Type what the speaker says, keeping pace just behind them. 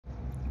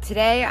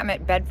Today I'm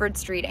at Bedford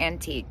Street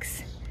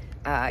Antiques.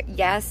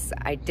 Yes,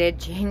 I did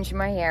change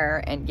my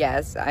hair, and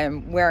yes, I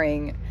am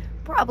wearing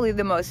probably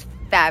the most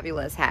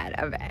fabulous hat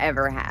I've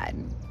ever had.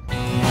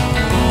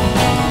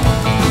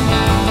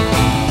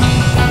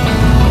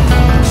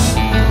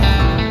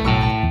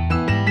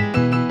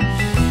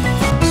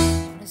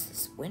 What is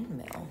this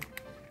windmill?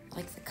 I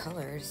like the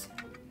colors.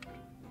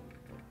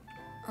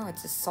 Oh,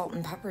 it's a salt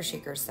and pepper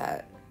shaker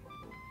set.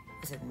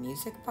 Is it a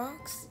music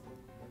box?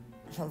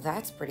 Well,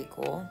 that's pretty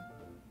cool.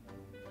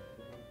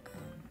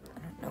 I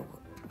don't know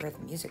where the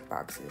music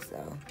box is,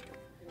 though.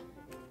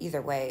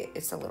 Either way,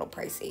 it's a little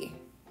pricey.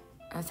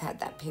 I've had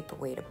that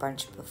paperweight a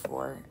bunch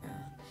before.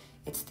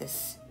 It's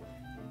this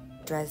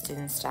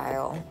Dresden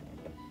style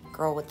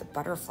girl with the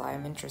butterfly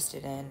I'm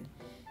interested in.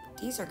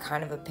 These are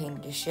kind of a pain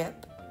to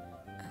ship,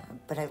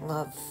 but I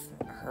love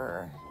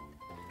her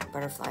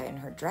butterfly, and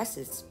her dress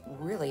is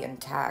really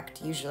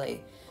intact.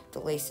 Usually the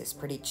lace is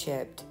pretty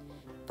chipped,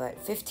 but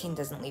 15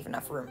 doesn't leave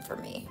enough room for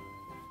me.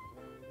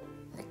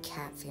 The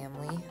cat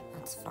family,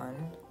 that's fun.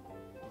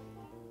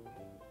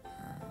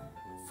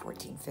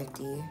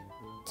 $14.50,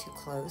 too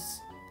close.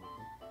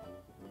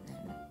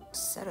 And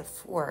set of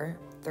 4,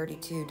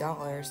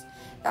 $32.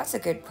 That's a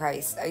good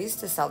price. I used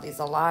to sell these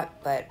a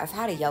lot, but I've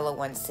had a yellow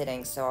one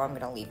sitting, so I'm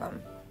gonna leave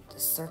them. The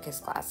circus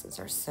glasses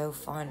are so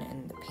fun,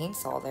 and the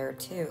paint's all there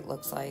too, it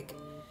looks like.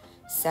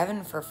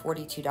 7 for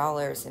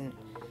 $42, and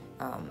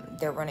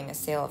they're running a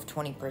sale of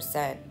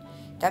 20%.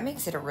 That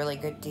makes it a really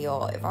good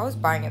deal. If I was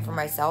buying it for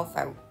myself,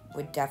 I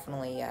would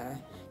definitely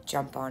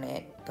jump on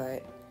it,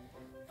 but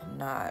I'm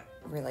not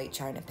really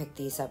trying to pick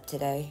these up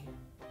today.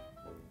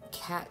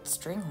 Cat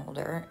string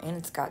holder, and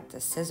it's got the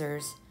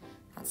scissors.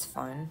 That's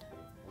fun,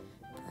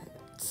 but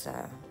it's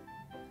a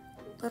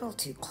little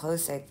too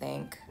close, I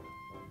think.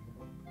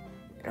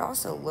 It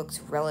also looks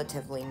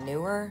relatively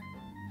newer,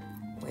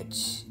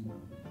 which,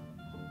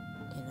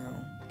 you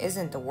know,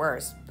 isn't the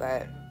worst,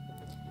 but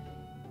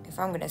if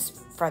I'm gonna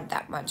front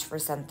that much for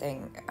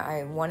something,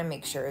 I want to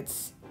make sure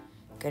it's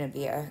gonna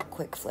be a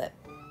quick flip.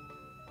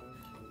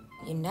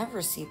 You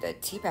never see the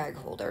tea bag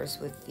holders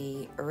with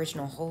the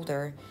original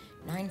holder.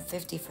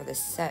 $9.50 for the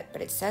set,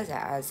 but it says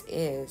as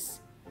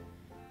is.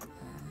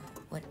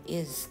 What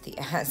is the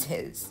as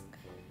is?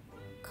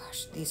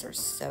 Gosh, these are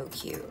so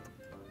cute.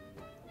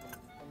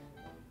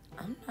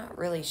 I'm not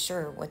really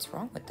sure what's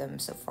wrong with them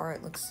so far.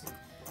 It looks...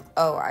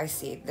 Oh, I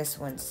see. This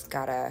one's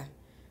got a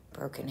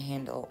broken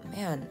handle.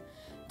 Man,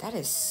 that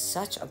is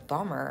such a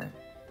bummer.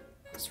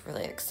 I was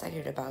really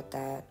excited about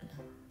that.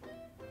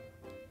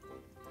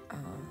 I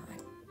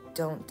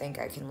don't think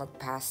I can look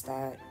past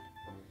that.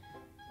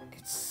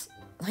 It's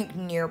like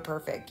near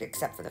perfect,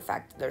 except for the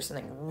fact that there's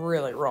something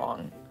really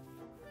wrong.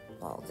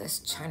 Well, this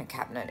china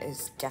cabinet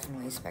is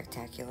definitely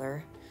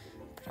spectacular,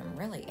 but I'm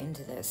really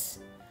into this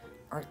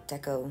Art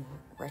Deco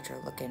retro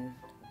looking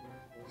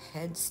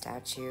head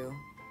statue.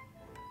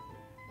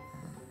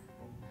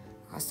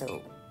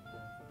 Also,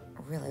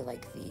 really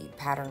like the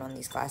pattern on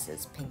these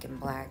glasses, pink and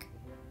black.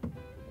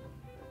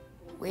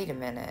 Wait a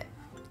minute.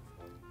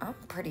 I'm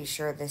pretty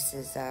sure this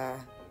is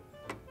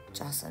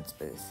Jocelyn's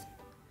booth.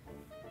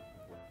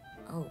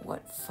 Oh,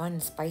 what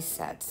fun spice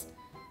sets.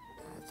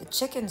 The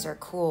chickens are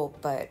cool,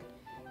 but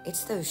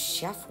it's those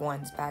chef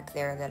ones back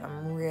there that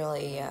I'm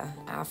really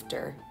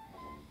after.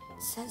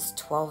 It says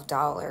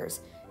 $12.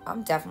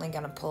 I'm definitely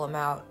gonna pull them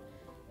out.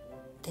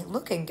 They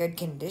look in good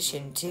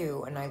condition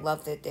too, and I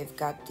love that they've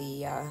got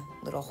the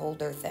little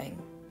holder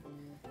thing.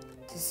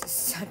 This is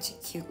such a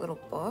cute little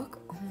book.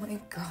 Oh my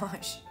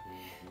gosh.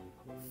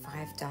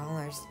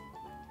 $5.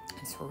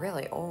 It's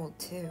really old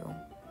too.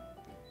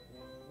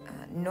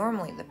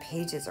 Normally the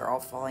pages are all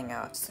falling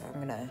out, so I'm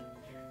gonna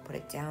put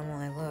it down while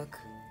I look.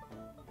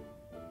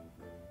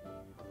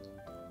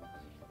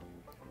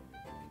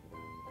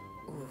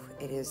 Ooh,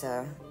 it is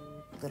a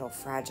little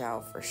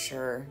fragile for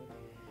sure.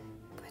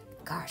 But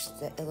gosh,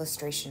 the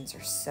illustrations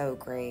are so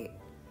great.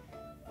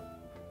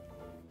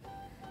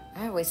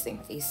 I always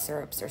think these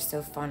syrups are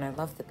so fun. I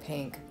love the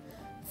pink.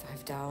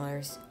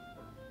 $5.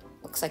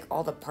 Looks like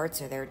all the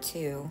parts are there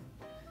too.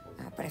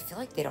 But I feel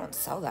like they don't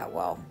sell that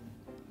well.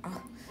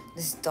 Oh,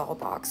 this doll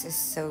box is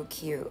so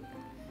cute.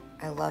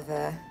 I love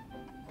the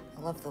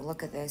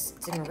look of this.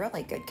 It's in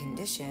really good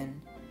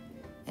condition,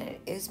 and it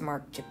is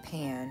marked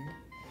Japan.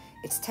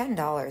 It's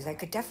 $10. I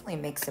could definitely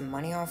make some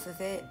money off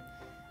of it.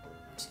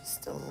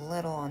 Just a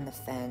little on the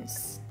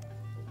fence.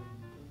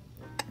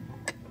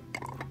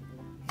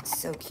 It's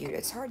so cute.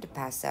 It's hard to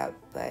pass up,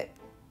 but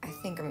I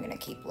think I'm gonna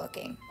keep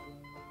looking.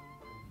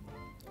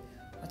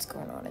 What's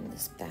going on in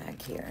this bag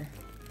here?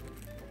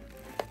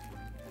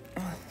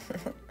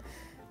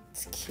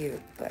 It's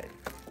cute, but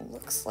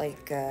looks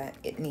like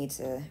it needs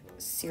a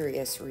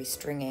serious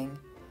restringing.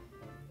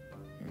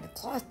 And the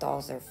cloth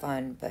dolls are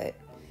fun, but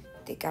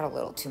they got a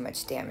little too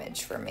much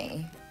damage for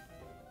me.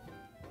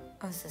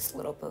 Oh, is this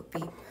little Bo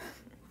Peep?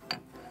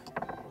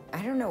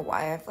 I don't know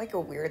why. I have like a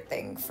weird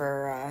thing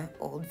for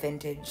old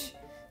vintage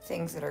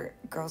things that are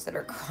girls that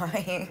are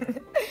crying.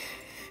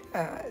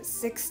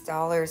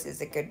 $6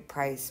 is a good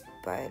price,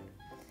 but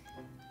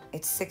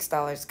It's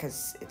 $6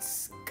 because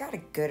it's got a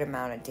good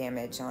amount of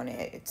damage on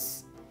it.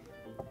 It's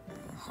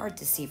hard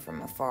to see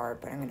from afar,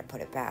 but I'm going to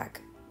put it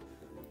back.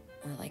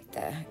 I like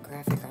the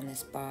graphic on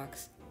this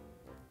box.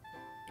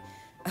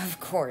 Of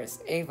course,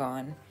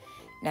 Avon.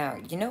 Now,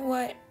 you know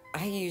what?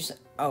 I usually...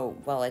 Oh,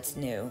 well, it's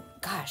new.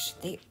 Gosh,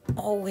 they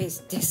always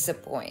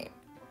disappoint.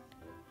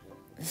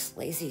 This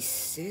Lazy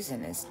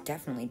Susan is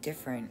definitely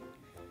different.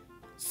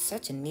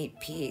 Such a neat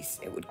piece.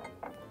 It would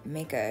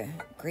make a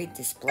great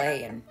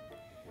display in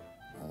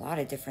a lot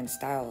of different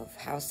style of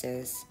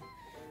houses.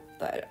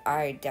 But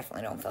I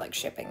definitely don't feel like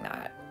shipping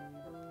that.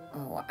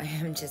 Oh, I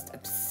am just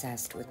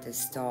obsessed with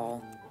this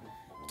doll.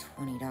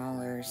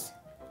 $20.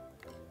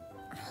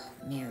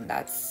 Oh, man,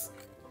 that's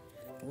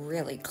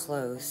really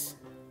close.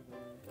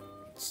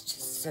 It's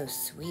just so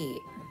sweet.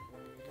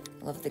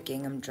 I love the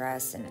gingham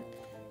dress, and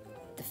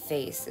the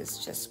face is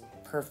just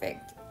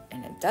perfect.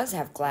 And it does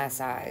have glass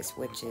eyes,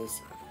 which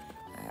is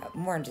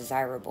more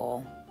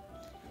desirable.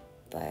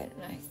 But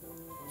I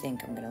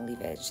think I'm gonna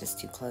leave it. It's just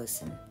too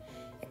close. And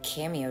a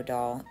cameo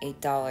doll,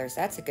 $8.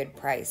 That's a good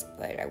price,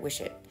 but I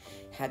wish it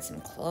had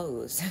some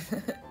clothes.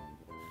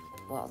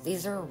 Well,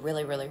 these are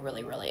really, really,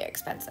 really, really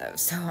expensive,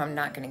 so I'm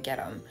not gonna get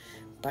them.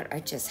 But I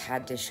just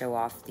had to show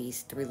off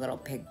these 3 little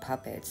pig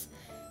puppets.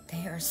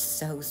 They are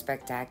so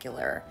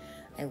spectacular.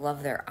 I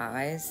love their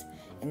eyes,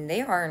 and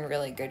they are in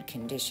really good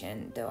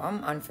condition, though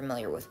I'm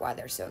unfamiliar with why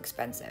they're so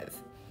expensive.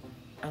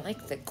 I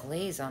like the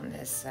glaze on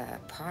this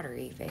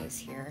pottery vase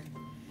here.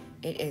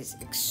 It is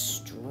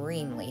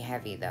extremely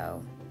heavy,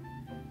 though.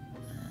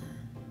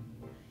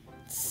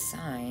 It's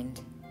signed.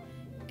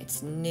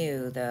 It's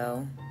new,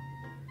 though,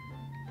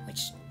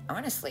 which,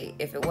 honestly,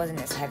 if it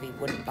wasn't as heavy,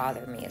 wouldn't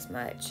bother me as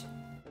much.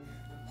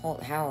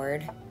 Holt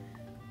Howard.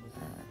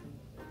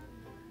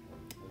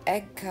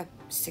 Egg cup,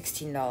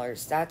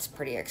 $16. That's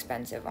pretty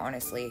expensive,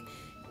 honestly.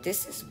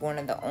 This is one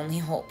of the only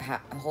Holt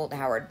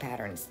Howard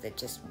patterns that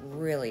just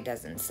really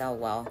doesn't sell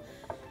well.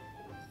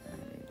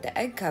 The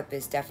egg cup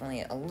is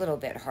definitely a little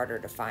bit harder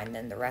to find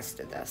than the rest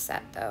of the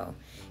set, though.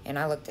 And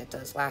I looked at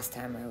those last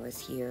time I was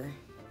here.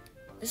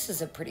 This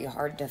is a pretty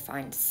hard to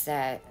find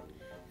set.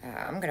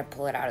 I'm gonna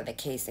pull it out of the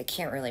case. I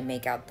can't really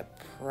make out the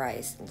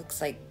price. It looks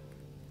like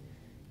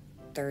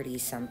 30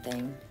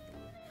 something.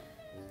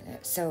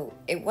 So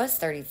it was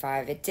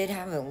 35. It did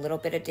have a little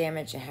bit of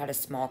damage. It had a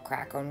small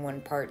crack on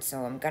one part,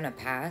 so I'm gonna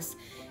pass.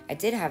 I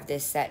did have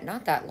this set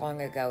not that long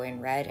ago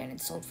in red, and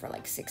it sold for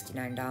like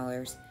 $69.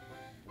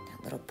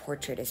 That little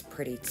portrait is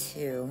pretty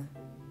too.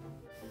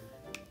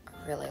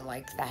 I really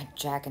like that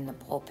Jack in the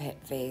Pulpit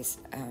vase.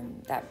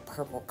 That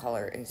purple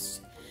color is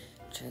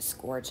just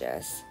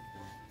gorgeous.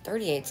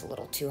 38's a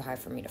little too high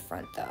for me to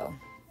front, though.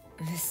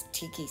 This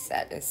tiki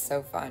set is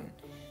so fun.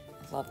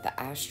 I love the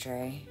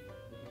ashtray.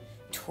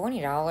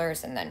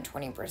 $20 and then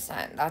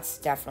 20%. That's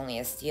definitely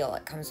a steal.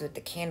 It comes with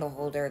the candle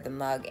holder, the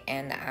mug,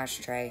 and the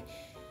ashtray.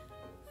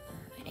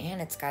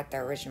 And it's got the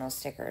original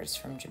stickers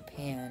from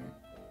Japan.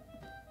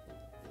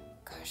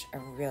 Gosh, I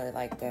really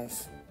like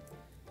this.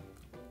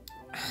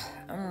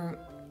 I'm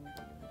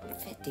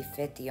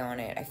 50-50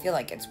 on it. I feel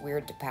like it's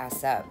weird to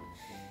pass up,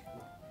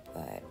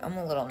 but I'm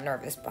a little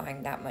nervous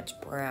buying that much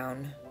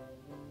brown.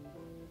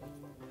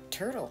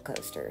 Turtle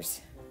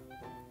coasters.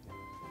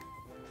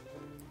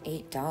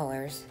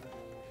 $8.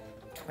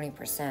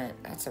 20%.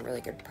 That's a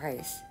really good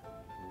price.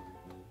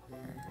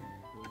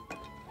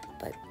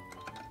 But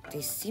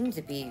they seem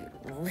to be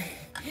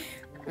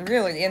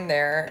really in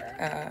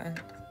there.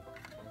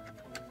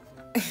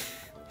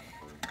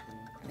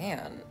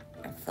 Man,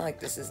 I feel like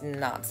this is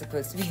not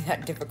supposed to be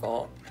that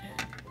difficult.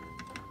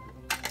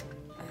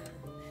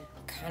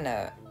 Kind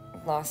of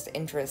lost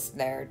interest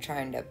there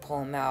trying to pull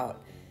them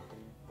out.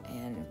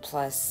 And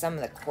plus, some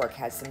of the cork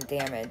has some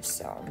damage,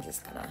 so I'm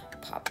just gonna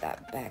pop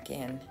that back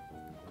in.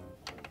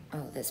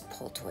 Oh, this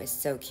pull toy is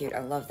so cute. I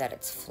love that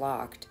it's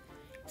flocked.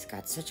 It's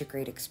got such a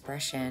great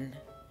expression.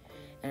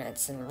 And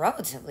it's in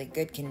relatively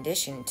good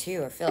condition,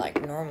 too. I feel like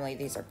normally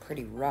these are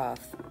pretty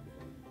rough.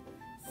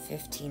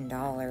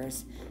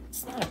 $15.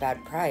 It's not a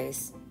bad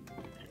price.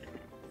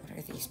 What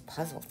are these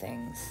puzzle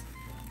things?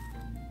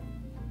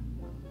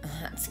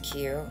 That's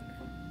cute.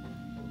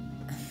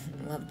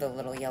 Love the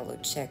little yellow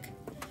chick.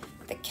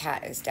 The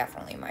cat is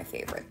definitely my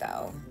favorite,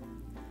 though.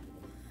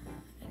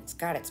 And it's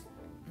got its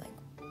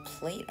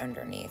plate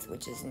underneath,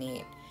 which is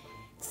neat.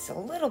 It's a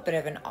little bit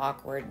of an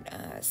awkward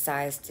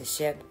size to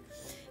ship.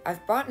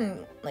 I've bought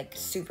in like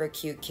super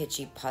cute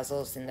kitschy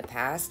puzzles in the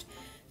past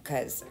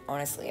because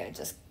honestly I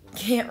just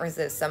can't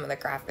resist some of the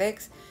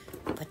graphics,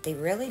 but they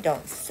really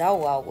don't sell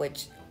well,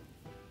 which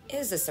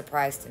is a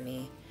surprise to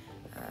me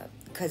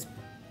because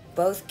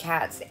both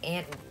cats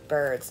and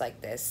birds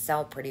like this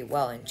sell pretty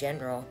well in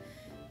general,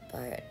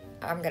 but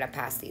I'm gonna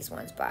pass these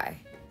ones by.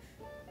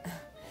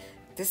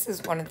 This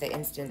is one of the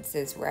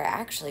instances where I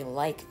actually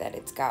like that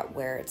it's got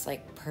where it's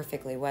like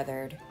perfectly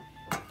weathered,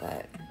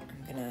 but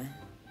I'm gonna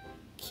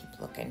keep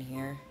looking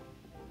here.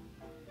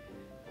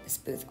 This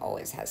booth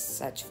always has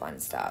such fun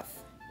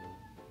stuff.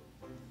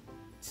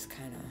 It's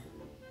kind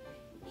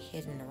of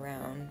hidden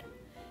around,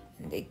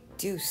 and they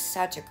do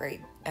such a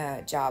great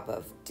job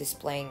of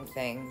displaying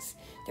things.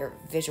 Their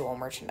visual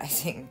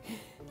merchandising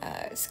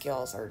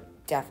skills are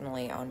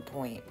definitely on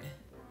point.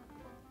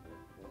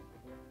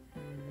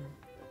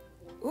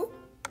 Ooh.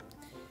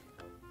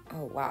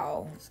 Oh,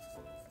 wow.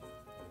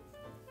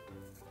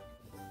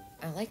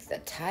 I like the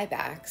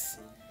tiebacks.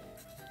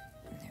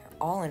 They're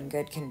all in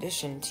good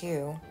condition,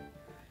 too.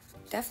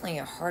 Definitely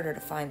a harder to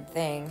find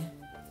thing.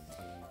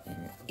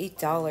 And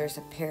 $8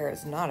 a pair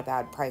is not a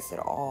bad price at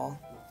all.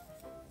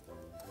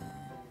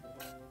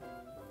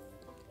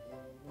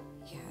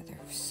 Yeah, they're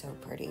so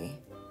pretty.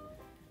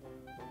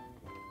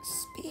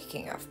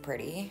 Speaking of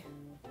pretty,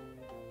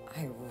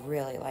 I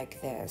really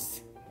like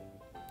this.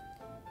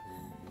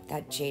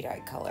 That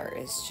jadeite color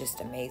is just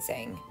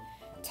amazing.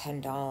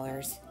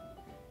 $10.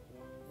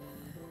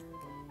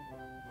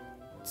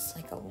 It's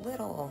like a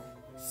little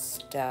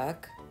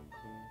stuck,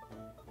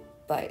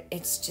 but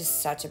it's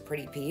just such a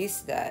pretty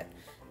piece that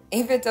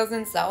if it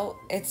doesn't sell,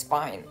 it's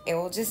fine. It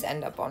will just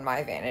end up on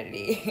my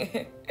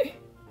vanity.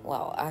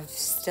 Well, I've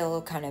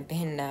still kind of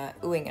been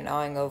oohing and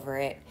awing over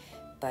it,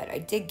 but I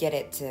did get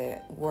it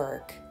to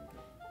work.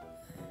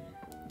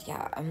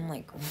 Yeah, I'm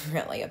like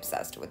really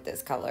obsessed with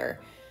this color.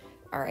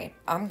 All right,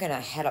 I'm gonna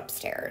head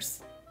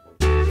upstairs.